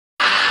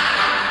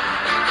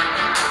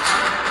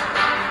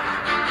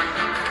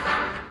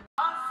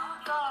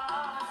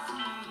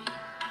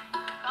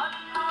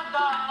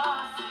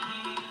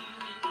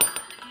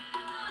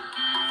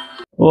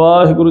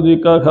वाहिगुरु जी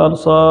का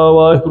खालसा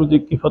वाहिगुरु जी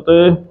की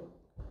फतेह।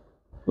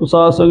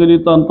 साध संगत जी,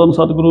 धन धन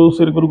सतगुरु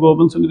श्री गुरु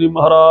गोबिंद सिंह जी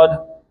महाराज,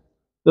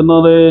 तिन्हां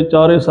दे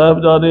चारे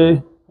साहिबजादे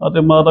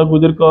ਅਤੇ माता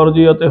गुजर कौर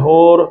जी ਅਤੇ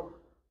होर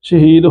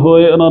शहीद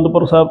होए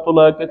आनंदपुर साहब तो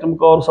लैके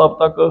चमकौर साहब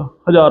तक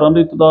हज़ारां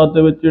की तादाद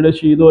ਦੇ ਵਿੱਚ ਜਿਹੜੇ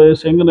शहीद होए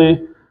ਸਿੰਘ ਨੇ,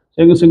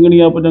 ਸਿੰਘ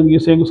ਸਿੰਘਣੀਆਂ, ਭਜੰਗੀ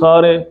ਸਿੰਘ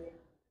ਸਾਰੇ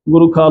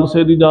गुरु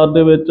खालसे की याद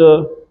ਦੇ ਵਿੱਚ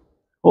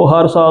ਉਹ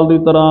हर साल की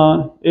तरह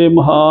ये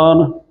महान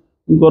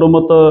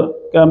गुरमत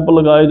कैंप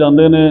लगाए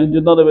जाते हैं,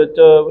 जिन्हां दे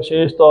विच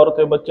विशेष तौर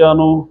पर बच्चों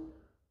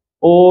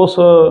को उस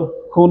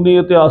खूनी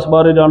इतिहास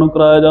बारे जाणू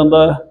कराया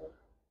जाता है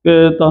कि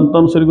धन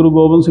धन श्री गुरु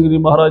गोबिंद सिंह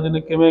जी महाराज जी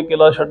ने किवें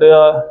किला छड्डिया,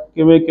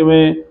 किवें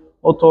किवें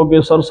उत्थों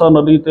अगे सरसा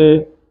नदी ते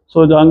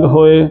सो जंग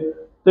होए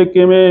ते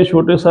किवें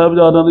छोटे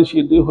साहिबजादियां की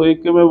शहीदी हुई,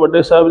 किवें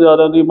वड्डे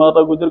साहिबजादियां की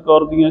माता गुजर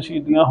कौर दीयां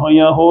शहीदियां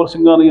होईयां, होर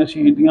सिंघां दीयां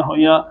शहीदियां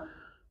होईयां।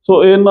 सो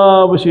इन्हां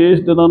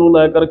विशेष दिनां नूं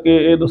लै करके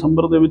ये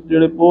दसंबर दे विच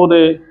जिहड़े पोह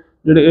दे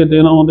जिहड़े ये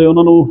दिन आउंदे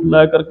उन्हां नूं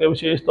लै करके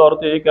विशेष तौर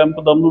पर यह कैंप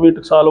दमदमी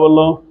टकसाल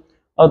वल्लों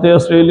ਅਤੇ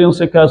ਆਸਟ੍ਰੇਲੀਅਨ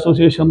सिख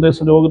एसोसीएशन के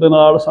सहयोग के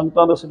नाल,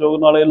 संगतां दे सहयोग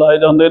नाल ये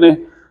लाए जाते हैं,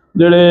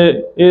 ਜਿਹੜੇ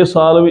ਇਹ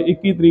ਸਾਲ भी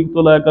 21 तरीक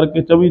तो लै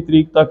करके 24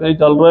 तरीक तक ये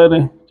चल रहे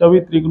हैं।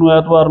 24 तरीक ਨੂੰ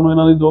ਐਤਵਾਰ ਨੂੰ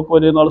ਇਹਨਾਂ ਦੀ 2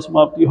 ਵਜੇ ਨਾਲ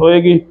ਸਮਾਪਤੀ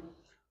ਹੋਏਗੀ।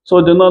 ਸੋ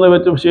ਜਿਨ੍ਹਾਂ ਦੇ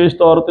ਵਿੱਚ ਵਿਸ਼ੇਸ਼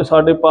ਤੌਰ ਤੇ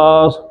ਸਾਡੇ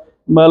ਪਾਸ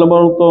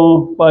ਮੈਲਬੌਰਨ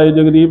ਤੋਂ ਭਾਈ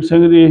ਜਗਦੀਪ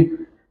ਸਿੰਘ ਜੀ,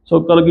 ਸੋ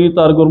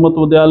ਕਲਗੀਧਰ ਗੁਰਮਤ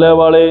ਵਿਦਿਆਲਿਆ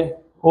ਵਾਲੇ,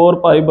 ਹੋਰ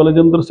ਭਾਈ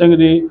ਬਲਜਿੰਦਰ ਸਿੰਘ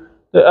ਜੀ,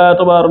 ਤੇ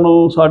ਐਤਵਾਰ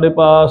ਨੂੰ ਸਾਡੇ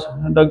ਪਾਸ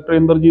ਡਾਕਟਰ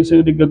ਇੰਦਰਜੀਤ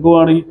ਸਿੰਘ ਜੀ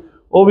ਗੱਗੋਆਣੀ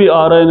ਉਹ ਵੀ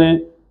ਆ ਰਹੇ ਨੇ।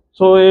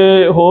 ਸੋ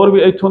ਇਹ ਹੋਰ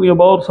ਵੀ ਇੱਥੋਂ ਦੀਆਂ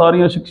ਬਹੁਤ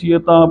ਸਾਰੀਆਂ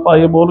ਸ਼ਖਸੀਅਤਾਂ,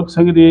 ਭਾਈ ਅਮੋਲਕ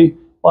ਸਿੰਘ ਜੀ,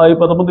 ਭਾਈ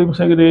ਪਦਮਦੀਪ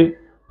ਸਿੰਘ ਜੀ,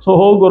 ਸੋ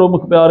ਹੋਰ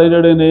ਗੁਰਮੁਖ ਪਿਆਰੇ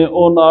ਜਿਹੜੇ ਨੇ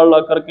ਉਹ ਨਾਲ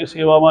ਲੱਗ ਕਰਕੇ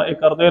ਸੇਵਾਵਾਂ ਇਹ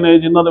ਕਰਦੇ ਨੇ,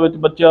 ਜਿਨ੍ਹਾਂ ਦੇ ਵਿੱਚ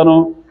ਬੱਚਿਆਂ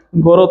ਨੂੰ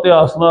ਗੁਰ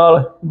ਇਤਿਹਾਸ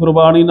ਨਾਲ,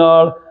 ਗੁਰਬਾਣੀ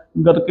ਨਾਲ,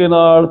 ਗੱਤਕੇ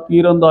ਨਾਲ,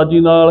 ਤੀਰ ਅੰਦਾਜ਼ੀ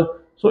ਨਾਲ,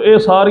 ਸੋ ਇਹ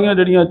ਸਾਰੀਆਂ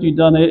ਜਿਹੜੀਆਂ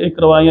ਚੀਜ਼ਾਂ ਨੇ ਇਹ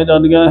ਕਰਵਾਈਆਂ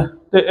ਜਾਂਦੀਆਂ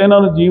ਤੇ ਇਹਨਾਂ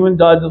ਨੂੰ ਜੀਵਨ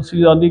ਜਾਚ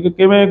ਦੱਸੀ ਜਾਂਦੀ ਕਿ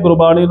ਕਿਵੇਂ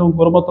ਗੁਰਬਾਣੀ ਨੂੰ,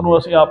 ਗੁਰਮਤ ਨੂੰ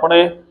ਅਸੀਂ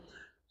ਆਪਣੇ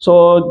ਸੋ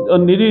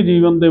ਨਿੱਜੀ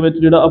ਜੀਵਨ ਦੇ ਵਿੱਚ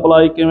ਜਿਹੜਾ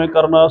ਅਪਲਾਈ ਕਿਵੇਂ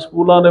ਕਰਨਾ,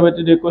 ਸਕੂਲਾਂ ਦੇ ਵਿੱਚ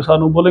ਜੇ ਕੋਈ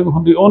ਸਾਨੂੰ ਬੁਲਿੰਗ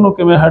ਹੁੰਦੀ ਉਹਨੂੰ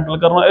ਕਿਵੇਂ ਹੈਂਡਲ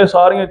ਕਰਨਾ, ਇਹ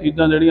ਸਾਰੀਆਂ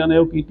ਚੀਜ਼ਾਂ ਜਿਹੜੀਆਂ ਨੇ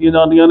ਉਹ ਕੀਤੀਆਂ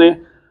ਜਾਂਦੀਆਂ ਨੇ।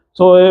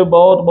 ਸੋ ਇਹ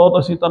ਬਹੁਤ ਬਹੁਤ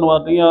ਅਸੀਂ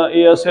ਧੰਨਵਾਦੀ ਹਾਂ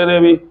ASA ਦੇ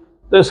ਵੀ,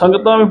 ਤੇ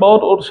ਸੰਗਤਾਂ ਵੀ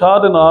ਬਹੁਤ ਉਤਸ਼ਾਹ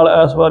ਦੇ ਨਾਲ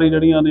ਇਸ ਵਾਰੀ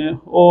ਜਿਹੜੀਆਂ ਨੇ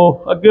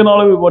ਉਹ ਅੱਗੇ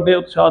ਨਾਲੋਂ ਵੀ ਵੱਡੇ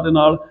ਉਤਸ਼ਾਹ ਦੇ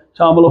ਨਾਲ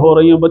ਸ਼ਾਮਲ ਹੋ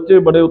ਰਹੀਆਂ, ਬੱਚੇ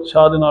ਬੜੇ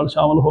ਉਤਸ਼ਾਹ ਦੇ ਨਾਲ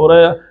ਸ਼ਾਮਲ ਹੋ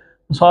ਰਹੇ ਆ।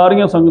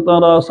 ਸਾਰੀਆਂ ਸੰਗਤਾਂ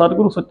ਦਾ,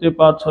 ਸਤਿਗੁਰੂ ਸੱਚੇ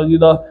ਪਾਤਸ਼ਾਹ ਜੀ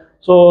ਦਾ,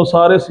 ਸੋ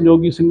ਸਾਰੇ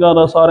ਸਹਿਯੋਗੀ ਸਿੰਘਾਂ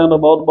ਦਾ, ਸਾਰਿਆਂ ਦਾ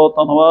ਬਹੁਤ ਬਹੁਤ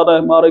ਧੰਨਵਾਦ ਹੈ।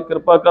 ਮਹਾਰਾਜ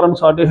ਕਿਰਪਾ ਕਰਨ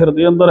ਸਾਡੇ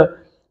ਹਿਰਦੇ ਅੰਦਰ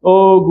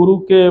ਉਹ ਗੁਰੂ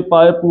ਕੇ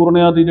ਪਾਏ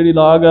ਪੂਰਨਿਆਂ ਦੀ ਜਿਹੜੀ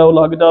ਲਾਗ ਹੈ ਉਹ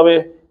ਲੱਗ ਜਾਵੇ,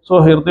 ਸੋ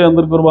ਹਿਰਦੇ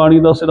ਅੰਦਰ ਗੁਰਬਾਣੀ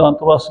ਦਾ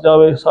ਸਿਧਾਂਤ ਵਸ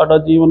ਜਾਵੇ, ਸਾਡਾ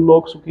ਜੀਵਨ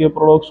ਲੋਕ ਸੁਖੀਏ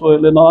ਪ੍ਰਲੋਕ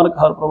ਸੋਹਲੇ, ਨਾਨਕ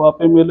ਹਰ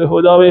ਪ੍ਰਭਾਪੇ ਮੇਲੇ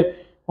ਹੋ ਜਾਵੇ।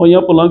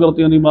 ਹੋਈਆਂ ਭੁੱਲਾਂ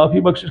ਗਲਤੀਆਂ ਦੀ ਮਾਫੀ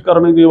ਬਖਸ਼ਿਸ਼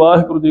ਕਰਨ ਦੀ।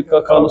 ਵਾਹਿਗੁਰੂ ਜੀ ਕਾ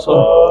ਖਾਲਸਾ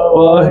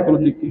ਵਾਹਿਗੁਰੂ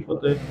ਜੀ ਕੀ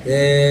ਫਤਿਹ।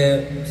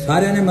 ਤੇ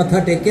ਸਾਰਿਆਂ ਨੇ ਮੱਥਾ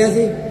ਟੇਕਿਆ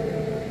ਸੀ?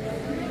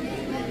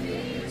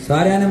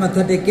 ਸਾਰਿਆਂ ਨੇ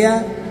ਮੱਥਾ ਟੇਕਿਆ?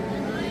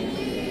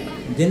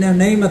 ਜਿਹਨੇ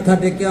ਨਹੀਂ ਮੱਥਾ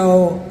ਟੇਕਿਆ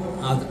ਉਹ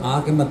ਆ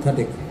ਕੇ ਮੱਥਾ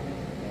ਟੇਕੋ,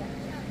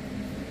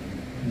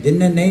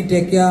 ਜਿਹਨੇ ਨਹੀਂ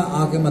ਟੇਕਿਆ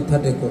ਆ ਕੇ ਮੱਥਾ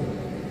ਟੇਕੋ।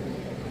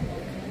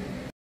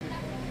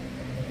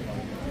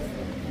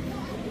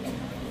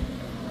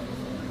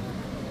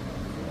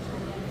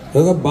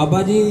 Because Baba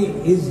Ji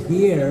is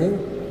here.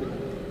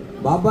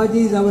 Baba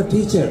Ji is our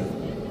teacher.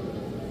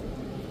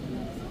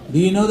 Do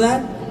you know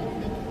that?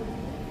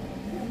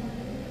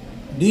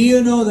 Do you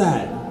know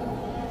that?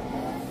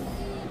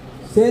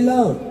 Say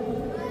loud.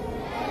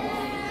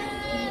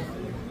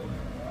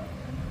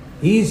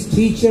 He is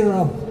teacher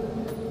of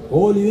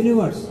whole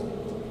universe.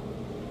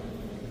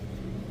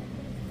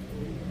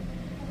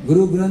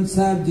 Guru Granth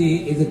Sahib Ji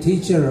is a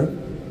teacher,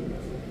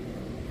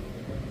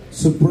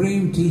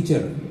 supreme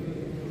teacher.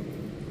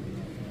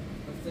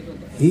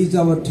 He is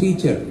our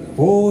teacher,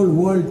 whole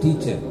world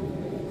teacher.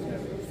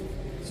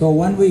 So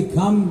when we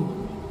come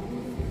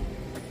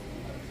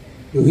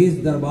to his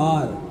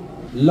darbar,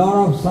 lot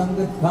of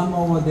sangat come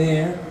over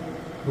there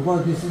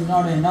because this is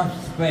not enough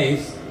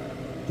space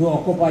to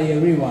occupy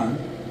everyone,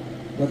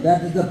 but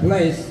that is the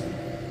place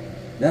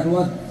that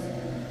was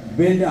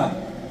built up,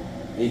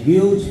 a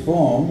huge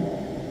form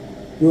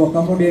to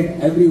accommodate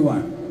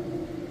everyone.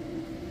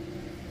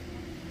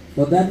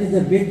 So that is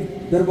a big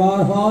darbar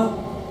hall,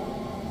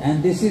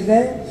 and this is a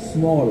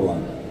small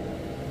one.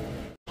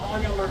 On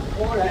your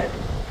forehead.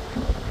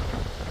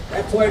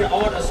 That's why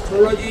all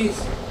astrologies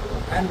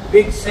and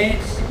big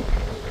saints,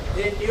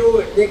 they knew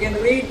it. They can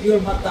read your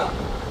mata.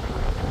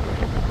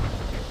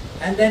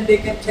 And then they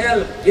can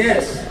tell,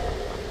 yes,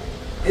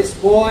 this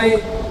boy,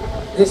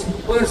 this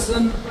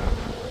person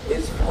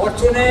is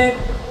fortunate,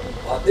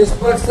 or this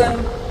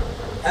person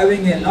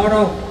having a lot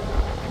of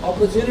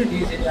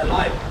opportunities in your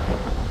life.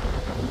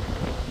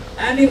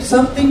 And if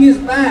something is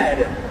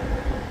bad,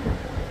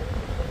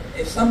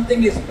 if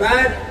something is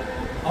bad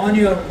on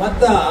your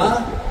mata,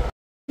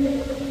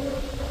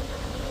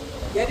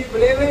 can you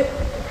believe it?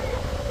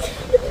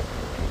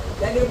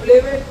 Can you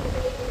believe it?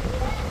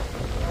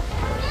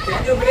 Can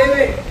you believe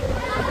it?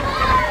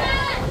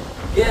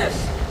 Yes.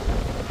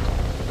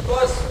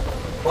 Because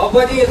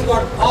Baba Ji has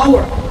got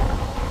power.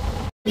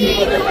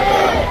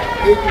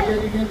 ਇਹ ਚੀਜ਼ਾਂ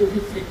ਜਿਹੜੀਆਂ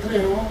ਤੁਸੀਂ ਸਿੱਖ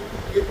ਰਹੇ ਹੋ,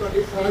 ਇਹ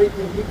ਤੁਹਾਡੀ ਸਾਰੀ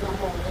ਜ਼ਿੰਦਗੀ ਕੰਮ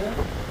ਆਉਂਦੇ ਆ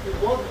ਤੇ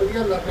ਬਹੁਤ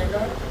ਵਧੀਆ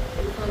ਲੱਗੇਗਾ।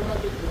 ਇਸ ਤਰ੍ਹਾਂ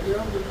ਦੀ ਦੁਨੀਆ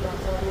ਗੁਰੂ ਗ੍ਰੰਥ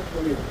ਸਾਹਿਬ ਨੂੰ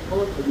ਬੋਲੇ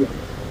ਬਹੁਤ ਵਧੀਆ।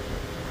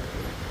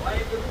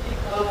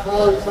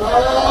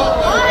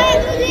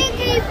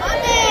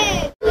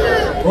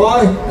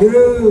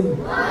 ਵਾਹਿਗੁਰੂ ਵਾਹਿਗੁਰੂ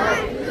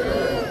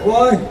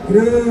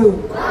ਵਾਹਿਗੁਰੂ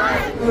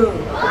ਵਾਹਿਗੁਰੂ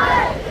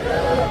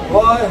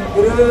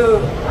ਵਾਹਿਗੁਰੂ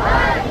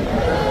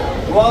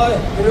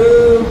ਵਾਹਿਗੁਰੂ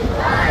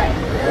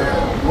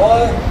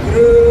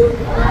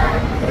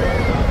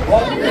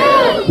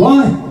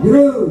ਵਾਹਿਗੁਰੂ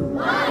ਵਾਹਿਗੁਰੂ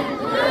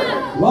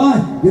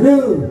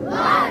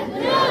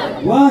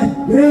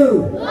ਵਾਹਿਗੁਰੂ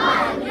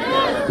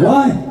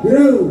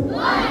ਵਾਹਿਗੁਰੂ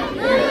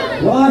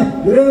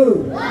ਵਾਹਿਗੁਰੂ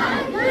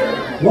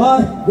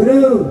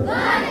ਵਾਹਿਗੁਰੂ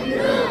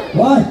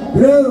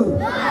ਵਾਹਿਗੁਰੂ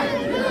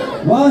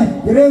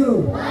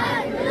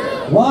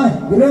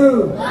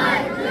ਵਾਹਿਗੁਰੂ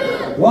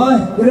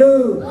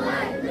ਵਾਹਿਗੁਰੂ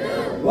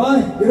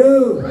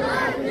ਵਾਹਿਗੁਰੂ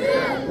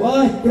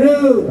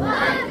ਵਾਹਿਗੁਰੂ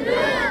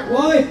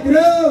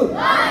ਵਾਹਿਗੁਰੂ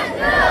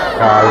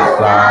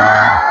ਖਾਲਸਾ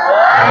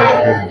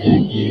ਵਾਹਿਗੁਰੂ ਜੀ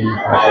ਕੀ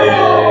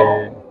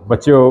ਫਤਿਹ।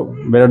 ਬੱਚਿਓ,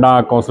 ਮੇਰਾ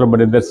ਨਾਮ councillor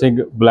Maninder Singh,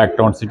 black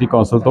town city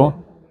council ਤੋਂ।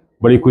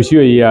 ਬੜੀ ਖੁਸ਼ੀ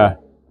ਹੋਈ ਆ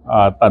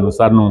ਤੁਹਾਨੂੰ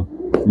ਸਰ ਨੂੰ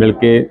ਮਿਲ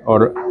ਕੇ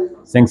ਔਰ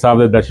ਸਿੰਘ ਸਾਹਿਬ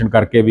ਦੇ ਦਰਸ਼ਨ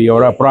ਕਰਕੇ ਵੀ।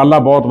 ਔਰ ਉਪਰਾਲਾ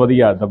ਬਹੁਤ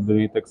ਵਧੀਆ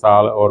ਦਮਦਮੀ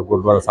ਟਕਸਾਲ ਔਰ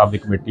ਗੁਰਦੁਆਰਾ ਸਾਹਿਬ ਦੀ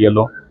ਕਮੇਟੀ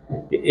ਵੱਲੋਂ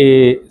ਕਿ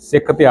ਇਹ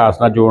ਸਿੱਖ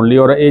ਇਤਿਹਾਸ ਨਾਲ ਜੋੜਨ ਲਈ।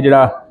 ਔਰ ਇਹ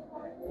ਜਿਹੜਾ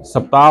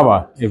ਸਪਤਾਹ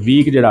ਵਾ, ਇਹ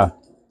ਵੀਕ ਜਿਹੜਾ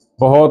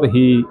ਬਹੁਤ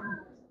ਹੀ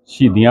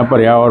ਸ਼ਹੀਦੀਆਂ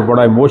ਭਰਿਆ ਔਰ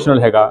ਬੜਾ ਇਮੋਸ਼ਨਲ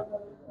ਹੈਗਾ।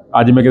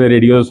 ਅੱਜ ਮੈਂ ਕਿਤੇ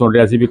ਰੇਡੀਓ ਤੋਂ ਸੁਣ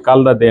ਰਿਹਾ ਸੀ ਵੀ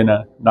ਕੱਲ੍ਹ ਦਾ ਦਿਨ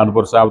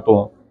ਅਨੰਦਪੁਰ ਸਾਹਿਬ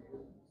ਤੋਂ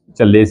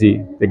ਚੱਲੇ ਸੀ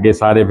ਅਤੇ ਅੱਗੇ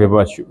ਸਾਰੇ ਫਿਰ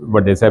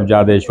ਵੱਡੇ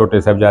ਸਾਹਿਬਜ਼ਾਦੇ, ਛੋਟੇ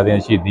ਸਾਹਿਬਜ਼ਾਦਿਆਂ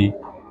ਦੀ ਸ਼ਹੀਦੀ।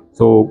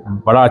 ਸੋ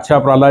ਬੜਾ ਅੱਛਾ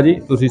ਉਪਰਾਲਾ ਜੀ।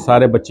 ਤੁਸੀਂ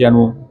ਸਾਰੇ ਬੱਚਿਆਂ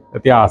ਨੂੰ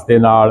ਇਤਿਹਾਸ ਦੇ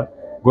ਨਾਲ,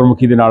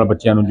 ਗੁਰਮੁਖੀ ਦੇ ਨਾਲ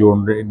ਬੱਚਿਆਂ ਨੂੰ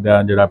ਜੋੜਨ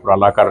ਦਾ ਜਿਹੜਾ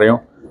ਉਪਰਾਲਾ ਕਰ ਰਹੇ ਹੋ।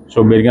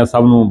 ਸੋ ਮੇਰੀਆਂ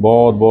ਸਭ ਨੂੰ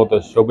ਬਹੁਤ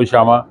ਬਹੁਤ ਸ਼ੁਭ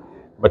ਇਛਾਵਾਂ।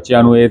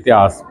 ਬੱਚਿਆਂ ਨੂੰ ਇਹ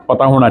ਇਤਿਹਾਸ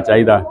ਪਤਾ ਹੋਣਾ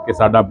ਚਾਹੀਦਾ ਕਿ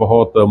ਸਾਡਾ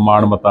ਬਹੁਤ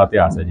ਮਾਣਮੱਤਾ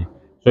ਇਤਿਹਾਸ ਹੈ ਜੀ।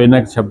 ਸੋ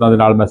ਇਹਨਾਂ ਸ਼ਬਦਾਂ ਦੇ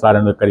ਨਾਲ ਮੈਂ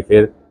ਸਾਰਿਆਂ ਨੂੰ ਇੱਕ ਵਾਰੀ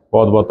ਫਿਰ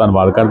ਬਹੁਤ ਬਹੁਤ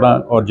ਧੰਨਵਾਦ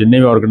ਕਰਦਾ। ਔਰ ਜਿੰਨੇ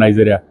ਵੀ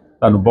ਆਰਗੇਨਾਈਜ਼ਰ ਆ,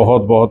 ਤੁਹਾਨੂੰ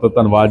ਬਹੁਤ ਬਹੁਤ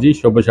ਧੰਨਵਾਦ ਜੀ।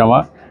 ਸ਼ੁਭ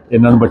ਇਛਾਵਾਂ।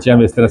 ਇਹਨਾਂ ਨੂੰ ਬੱਚਿਆਂ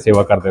ਨੂੰ ਇਸ ਤਰ੍ਹਾਂ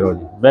ਸੇਵਾ ਕਰਦੇ ਰਹੋ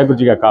ਜੀ। ਵਾਹਿਗੁਰੂ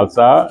ਜੀ ਕਾ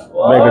ਖਾਲਸਾ,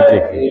 ਵਾਹਿਗੁਰੂ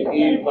ਜੀ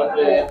ਕੀ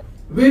ਫਤਿਹ।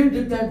 Where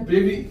did that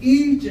bravery?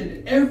 Each and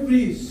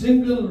every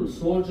single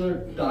soldier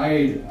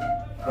died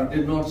but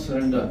did not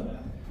surrender.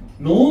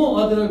 No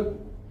other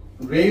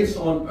race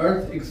on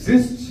earth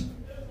exists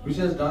which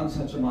has done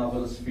such a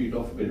marvelous feat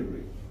of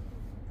bravery.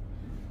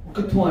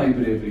 कित्थों I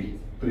bravery?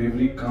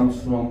 Bravery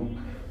comes from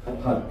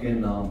हर के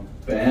नाम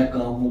पै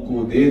काहू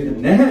को देत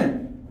नह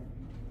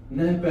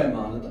नह पै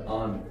मानत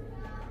आन।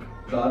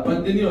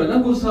 4-5 दिन ही होए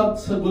ना गुरु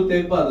साहब, गुरु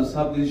तेग बहादुर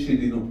साहब दी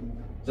शहीदी नूं।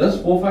 Just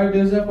 4-5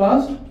 days have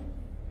passed.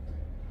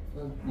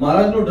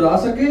 महाराज ਨੂੰ ਡਰਾ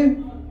ਸਕੇ,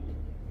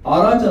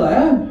 ਆਰਾ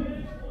ਚਲਾਇਆ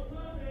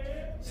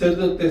ਸਿਰ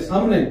ਦੇ ਉੱਤੇ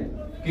ਸਾਹਮਣੇ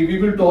ਕਿ we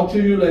will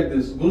torture you like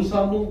this. Guru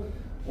Sahib ਨੂੰ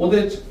ਉਹਦੇ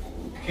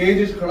ਕੇਜ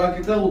ਵਿੱਚ ਖੜਾ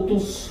ਕੀਤਾ, ਉਤੋਂ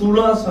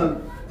 16 ਸਨ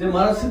ਜੇ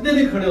ਮਹਾਰਾਜ ਸਿੱਧੇ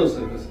ਨਹੀਂ ਖੜੇ ਹੋ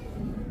ਸਕਦੇ ਸੀ।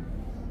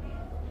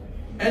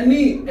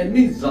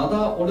 ਇੰਨੀ ਜ਼ਿਆਦਾ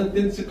ਉਹਨੇ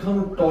 3 ਸਿੱਖਾਂ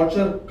ਨੂੰ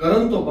ਟਾਰਚਰ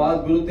ਕਰਨ ਤੋਂ ਬਾਅਦ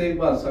ਗੁਰੂ ਤੇਗ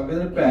ਬਹਾਦਰ ਸਾਹਿਬ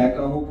ਕਹਿੰਦੇ ਭੈ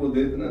ਕਾਹੂ ਕੋ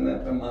ਦੇ ਦੇਣਾ ਨਾ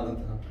ਪੈਮਾਨਤ।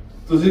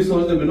 ਤੁਸੀਂ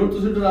ਸੋਚਦੇ ਮੈਨੂੰ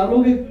ਤੁਸੀਂ ਡਰਾ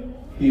ਲੋਗੇ?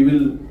 He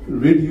will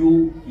ਰਿਡ you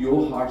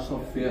your hearts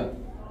of fear.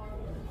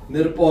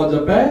 ਨਿਰਭਉ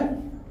ਜਪੈ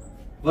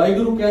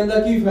ਵਾਹਿਗੁਰੂ ਕਹਿੰਦਾ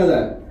ਕੀ ਫਾਇਦਾ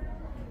ਹੈ?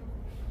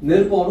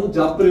 ਨਿਰਭਉ ਨੂੰ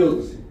ਜਪ ਰਹੇ ਹੋ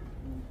ਤੁਸੀਂ।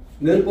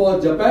 ਨਿਰਭਉ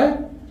ਜਪੈ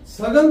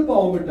ਸਗਲ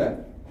ਭਉ ਮਿਟੈ।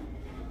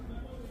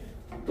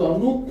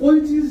 ਤੁਹਾਨੂੰ ਕੋਈ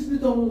ਚੀਜ਼ ਨਹੀਂ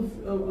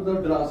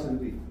ਤੁਹਾਨੂੰ ਡਰਾ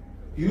ਸਕਦੀ।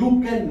 You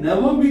can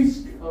never be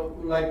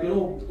like, you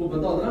know, को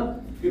बता होता ना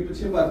कि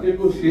पीछे भाग के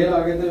कोई शेर आ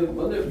गए थे,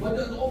 बंदे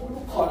बंदे तो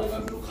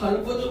खा ले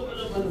बंदे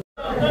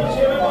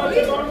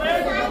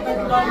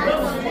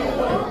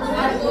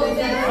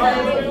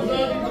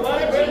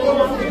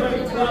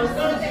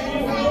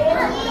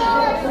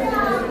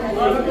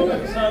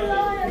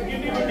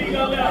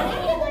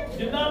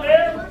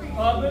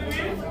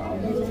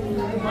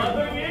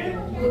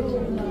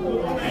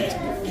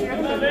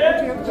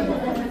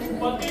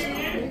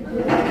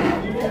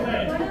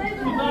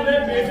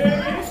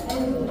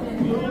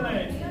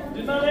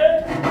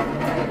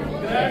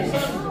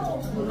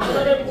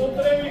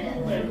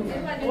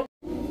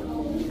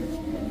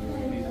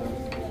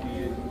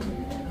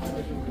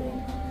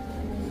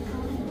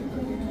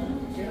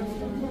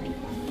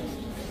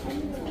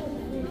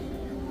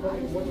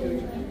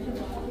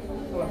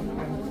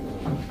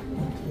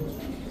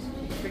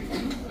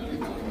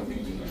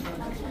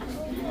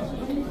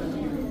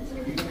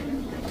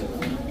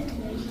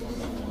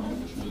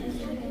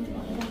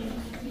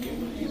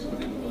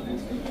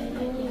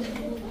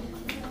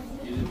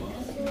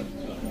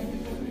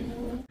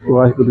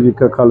ਵਾਹਿਗੁਰੂ ਜੀ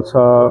ਕਾ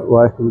ਖਾਲਸਾ,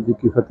 ਵਾਹਿਗੁਰੂ ਜੀ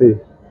ਕੀ ਫਤਿਹ।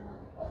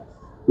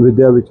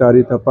 ਵਿਦਿਆ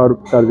ਵਿਚਾਰੀ ਤਾਂ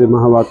ਪਰਉਪਕਾਰ ਦੇ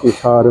ਮਹਾਵਾਕੀ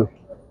ਸਾਰ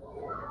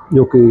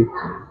ਜੋ ਕਿ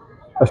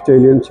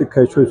ਆਸਟ੍ਰੇਲੀਅਨ ਸਿੱਖ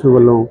ਐਸੋਸੀਏਸ਼ਨ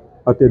ਵੱਲੋਂ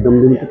ਅਤੇ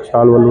ਦਮਦਮੀ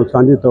ਟਕਸਾਲ ਵੱਲੋਂ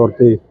ਸਾਂਝੇ ਤੌਰ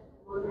 'ਤੇ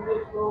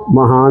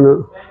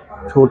ਮਹਾਨ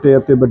ਛੋਟੇ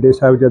ਅਤੇ ਵੱਡੇ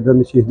ਸਾਹਿਬਜ਼ਾਦਿਆਂ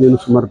ਦੀ ਸ਼ਹੀਦੀ ਨੂੰ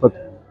ਸਮਰਪਿਤ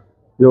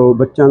ਜੋ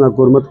ਬੱਚਿਆਂ ਦਾ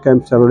ਗੁਰਮਤ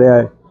ਕੈਂਪ ਚੱਲ ਰਿਹਾ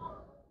ਹੈ,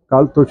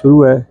 ਕੱਲ੍ਹ ਤੋਂ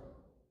ਸ਼ੁਰੂ ਹੈ।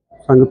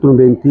 ਸੰਗਤ ਨੂੰ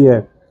ਬੇਨਤੀ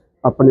ਹੈ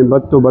ਆਪਣੇ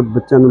ਵੱਧ ਤੋਂ ਵੱਧ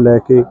ਬੱਚਿਆਂ ਨੂੰ ਲੈ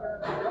ਕੇ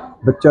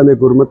ਬੱਚਿਆਂ ਦੇ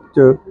ਗੁਰਮਤ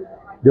 'ਚ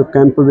ਜੋ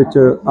ਕੈਂਪ ਵਿੱਚ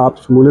ਆਪ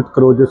ਸ਼ਮੂਲੀਅਤ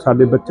ਕਰੋ। ਜੋ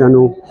ਸਾਡੇ ਬੱਚਿਆਂ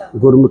ਨੂੰ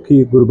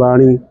ਗੁਰਮੁਖੀ,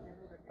 ਗੁਰਬਾਣੀ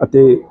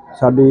ਅਤੇ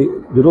ਸਾਡੀ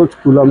ਜਦੋਂ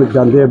ਸਕੂਲਾਂ ਵਿੱਚ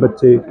ਜਾਂਦੇ ਆ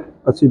ਬੱਚੇ,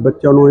 ਅਸੀਂ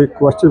ਬੱਚਿਆਂ ਨੂੰ ਇੱਕ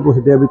ਕੁਐਸਚਨ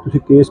ਪੁੱਛਦੇ ਆ ਵੀ ਤੁਸੀਂ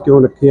ਕੇਸ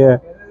ਕਿਉਂ ਰੱਖਿਆ ਹੈ,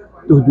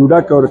 ਤੁਸੀਂ ਜੂੜਾ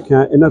ਕਿਉਂ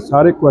ਰੱਖਿਆ। ਇਹਨਾਂ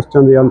ਸਾਰੇ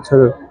ਕੁਐਸਚਨ ਦੇ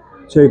ਆਨਸਰ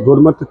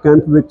ਗੁਰਮਤ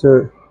ਕੈਂਪ ਵਿੱਚ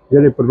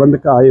ਜਿਹੜੇ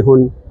ਪ੍ਰਬੰਧਕ ਆਏ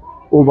ਹੋਣ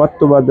ਉਹ ਵੱਧ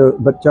ਤੋਂ ਵੱਧ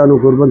ਬੱਚਿਆਂ ਨੂੰ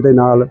ਗੁਰਮਤ ਦੇ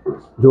ਨਾਲ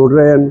ਜੋੜ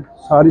ਰਹੇ ਹਨ।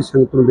 ਸਾਰੀ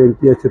ਸੰਗਤ ਨੂੰ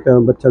ਬੇਨਤੀ ਹੈ ਇਸੇ ਤਰ੍ਹਾਂ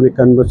ਬੱਚਿਆਂ ਦੇ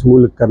ਕੰਮ ਵਿੱਚ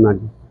ਸ਼ਮੂਲੀਅਤ ਕਰਨਾ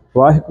ਜੀ।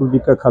 ਵਾਹਿਗੁਰੂ ਜੀ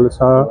ਕਾ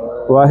ਖਾਲਸਾ,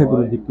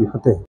 ਵਾਹਿਗੁਰੂ ਜੀ ਕੀ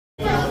ਫਤਿਹ।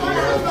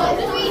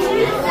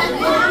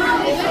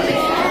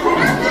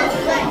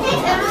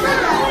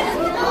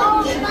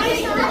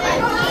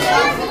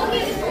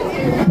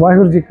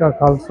 ਵਾਹਿਗੁਰੂ ਜੀ ਕਾ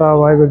ਖਾਲਸਾ,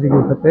 ਵਾਹਿਗੁਰੂ ਜੀ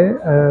ਕੀ ਫਤਿਹ।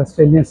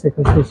 ਆਸਟ੍ਰੇਲੀਅਨ ਸਿੱਖ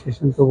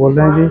ਐਸੋਸੀਏਸ਼ਨ ਤੋਂ ਬੋਲ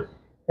ਰਹੇ ਜੀ।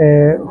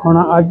 ਹੁਣ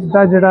ਅੱਜ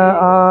ਦਾ ਜਿਹੜਾ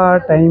ਆ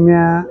ਟਾਈਮ ਆ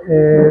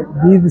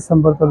 20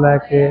 ਦਸੰਬਰ ਤੋਂ ਲੈ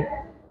ਕੇ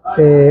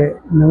ਤੇ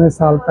ਨਵੇਂ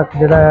ਸਾਲ ਤੱਕ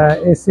ਜਿਹੜਾ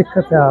ਇਹ ਸਿੱਖ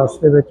ਇਤਿਹਾਸ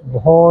ਦੇ ਵਿੱਚ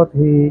ਬਹੁਤ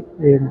ਹੀ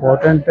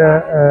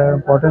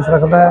ਇੰਪੋਰਟੈਂਸ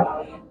ਰੱਖਦਾ ਹੈ।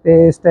 ਤੇ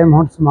ਇਸ ਟਾਈਮ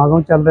ਹੁਣ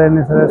ਸਮਾਗਮ ਚੱਲ ਰਹੇ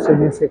ਨੇ ਸਰ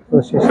ਆਸਟ੍ਰੇਲੀਅਨ ਸਿੱਖ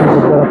ਐਸੋਸੀਏਸ਼ਨ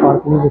ਗੁਰਦੁਆਰਾ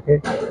ਪਾਰਕਲੀ ਵਿਖੇ।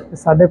 ਤੇ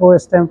ਸਾਡੇ ਕੋਲ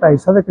ਇਸ ਟਾਈਮ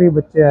 250 ਦੇ ਕਰੀਬ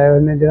ਬੱਚੇ ਆਏ ਹੋਏ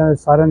ਨੇ ਜਿਹਨਾਂ ਦੇ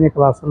ਸਾਰਿਆਂ ਦੀਆਂ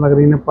ਕਲਾਸਾਂ ਲੱਗ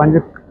ਰਹੀਆਂ ਨੇ। 5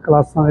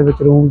 ਕਲਾਸਾਂ ਦੇ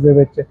ਵਿੱਚ ਰੂਮਸ ਦੇ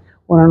ਵਿੱਚ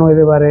ਉਹਨਾਂ ਨੂੰ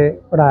ਇਹਦੇ ਬਾਰੇ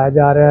ਪੜ੍ਹਾਇਆ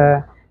ਜਾ ਰਿਹਾ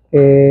ਹੈ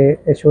ਕਿ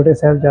ਇਹ ਛੋਟੇ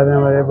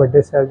ਸਾਹਿਬਜ਼ਾਦਿਆਂ ਬਾਰੇ,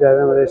 ਵੱਡੇ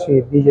ਸਾਹਿਬਜ਼ਾਦਿਆਂ ਬਾਰੇ,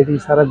 ਸ਼ਹੀਦੀ ਜਿਹੜੀ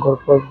ਸਾਰਾ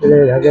ਗੁਰਪੁਰਬ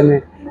ਜਿਹੜੇ ਹੈਗੇ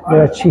ਨੇ,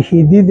 ਜਿਹੜਾ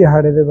ਸ਼ਹੀਦੀ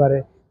ਦਿਹਾੜੇ ਦੇ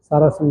ਬਾਰੇ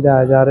ਸਾਰਾ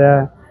ਸਮਝਾਇਆ ਜਾ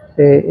ਰਿਹਾ ਹੈ।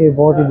 ਤੇ ਇਹ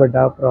ਬਹੁਤ ਹੀ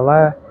ਵੱਡਾ ਉਪਰਾਲਾ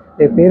ਹੈ।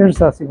 ਤੇ ਪੇਰੈਂਟਸ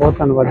ਦਾ ਅਸੀਂ ਬਹੁਤ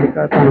ਧੰਨਵਾਦ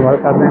ਕਰਦੇ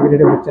ਹਾਂ ਕਿ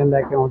ਜਿਹੜੇ ਬੱਚਿਆਂ ਨੂੰ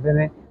ਲੈ ਕੇ ਆਉਂਦੇ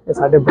ਨੇ ਤੇ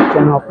ਸਾਡੇ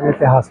ਬੱਚਿਆਂ ਨੂੰ ਆਪਣੇ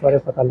ਇਤਿਹਾਸ ਬਾਰੇ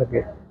ਪਤਾ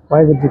ਲੱਗੇ।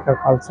 ਵਾਹਿਗੁਰੂ ਜੀ ਕਾ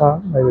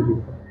ਖਾਲਸਾ, ਵਾਹਿਗੁਰੂ ਜੀ ਕੀ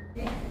ਫਤਿਹ।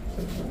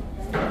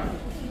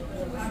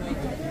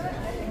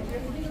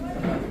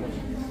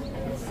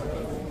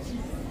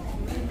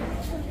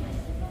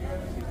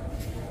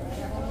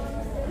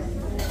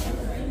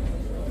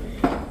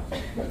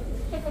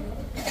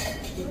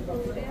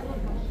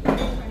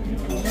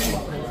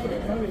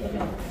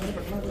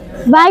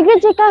 ਵਾਹਿਗੁਰੂ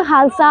ਜੀ ਕਾ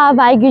ਖਾਲਸਾ,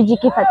 ਵਾਹਿਗੁਰੂ ਜੀ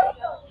ਕੀ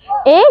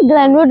ਫਤਿਹ। ਇਹ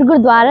ਗਲੈਨਵੁੱਡ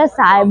ਗੁਰਦੁਆਰਾ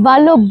ਸਾਹਿਬ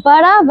ਵੱਲੋਂ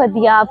ਬੜਾ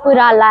ਵਧੀਆ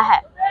ਉਪਰਾਲਾ ਹੈ।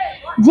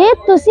 ਜੇ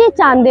ਤੁਸੀਂ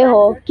ਚਾਹੁੰਦੇ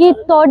ਹੋ ਕਿ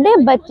ਤੁਹਾਡੇ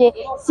ਬੱਚੇ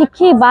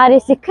ਸਿੱਖੀ ਬਾਰੇ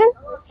ਸਿੱਖਣ,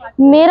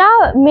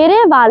 ਮੇਰੇ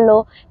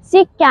ਵੱਲੋਂ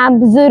ਸਿੱਖ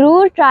ਕੈਂਪ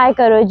ਜ਼ਰੂਰ ਟਰਾਈ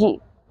ਕਰੋ ਜੀ।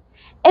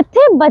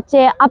 ਇੱਥੇ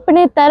ਬੱਚੇ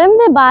ਆਪਣੇ ਧਰਮ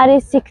ਦੇ ਬਾਰੇ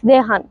ਸਿੱਖਦੇ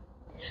ਹਨ।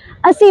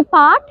 ਅਸੀਂ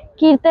ਪਾਠ,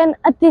 ਕੀਰਤਨ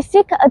ਅਤੇ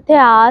ਸਿੱਖ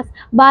ਇਤਿਹਾਸ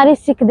ਬਾਰੇ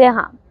ਸਿੱਖਦੇ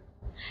ਹਾਂ।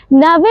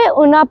 ਨਵੇਂ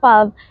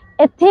ਅਨੁਭਵ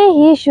ਇੱਥੇ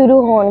ਹੀ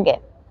ਸ਼ੁਰੂ ਹੋਣਗੇ।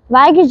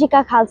 ਵਾਹਿਗੁਰੂ ਜੀ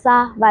ਕਾ ਖਾਲਸਾ,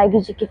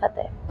 ਵਾਹਿਗੁਰੂ ਜੀ ਕੀ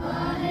ਫਤਿਹ।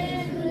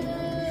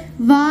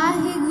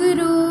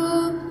 Waheguru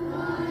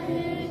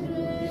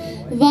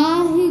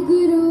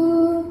Waheguru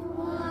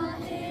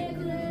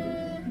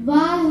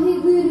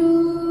Waheguru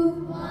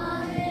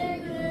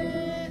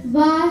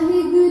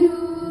Waheguru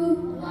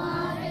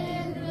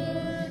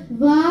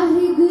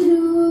Waheguru.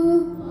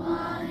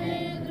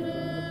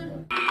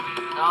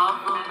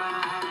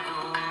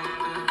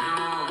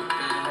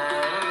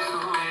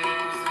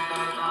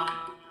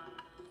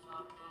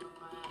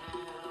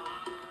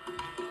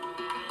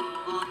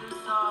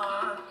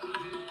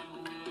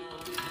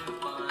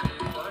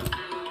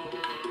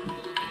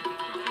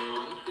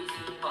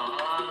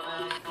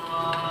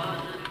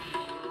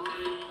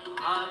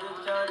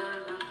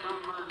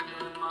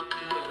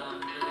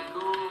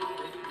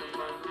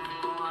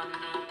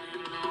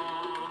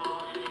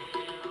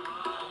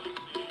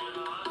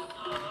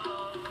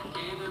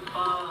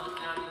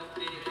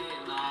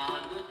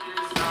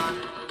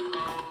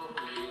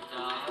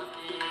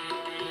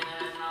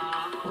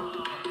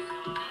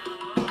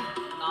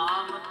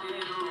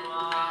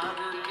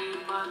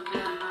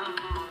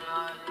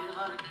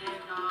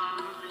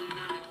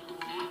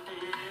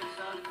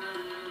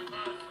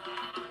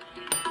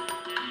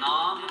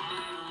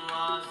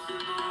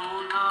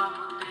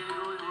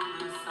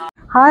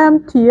 Hi, I'm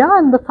Tia.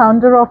 I'm the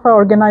founder of an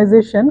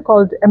organization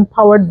called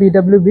Empowered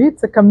BWB.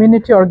 It's a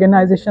community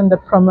organization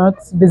that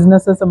promotes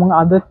businesses among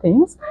other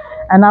things.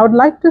 And I would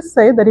like to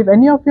say that if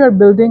any of you are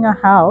building a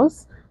house,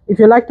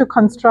 if you like to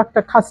construct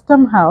a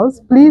custom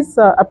house, please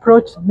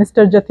approach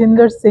Mr.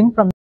 Jatinder Singh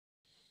from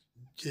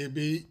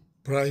JB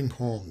Prime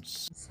Homes.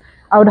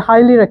 I would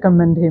highly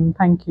recommend him.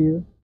 Thank you.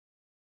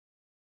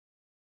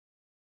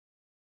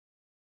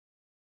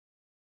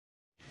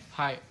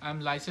 Hi, I'm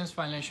licensed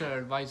financial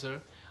advisor.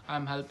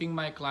 I'm helping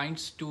my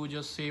clients to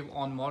just save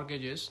on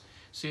mortgages,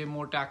 save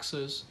more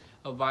taxes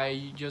by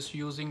just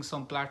using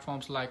some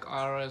platforms like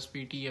RRSP,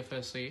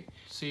 TFSA,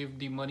 save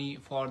the money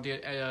for their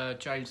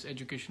child's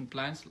education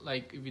plans,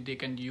 like they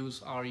can use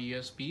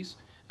RESPs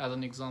as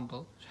an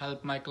example. Help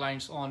my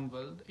clients on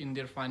in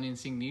their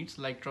financing needs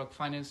like truck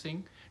financing,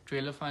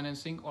 trailer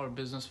financing or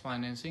business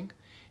financing.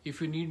 If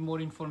you need more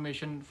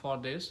information for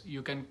this,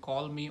 you can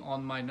call me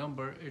on my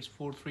number. It's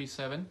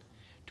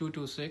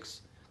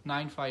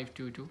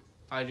 437-226-9522.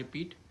 I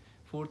repeat,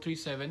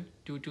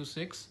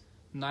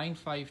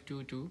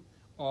 437-226-9522,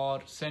 or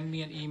send me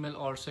an email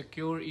or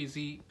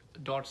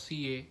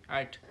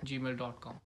secureeasy.ca@gmail.com.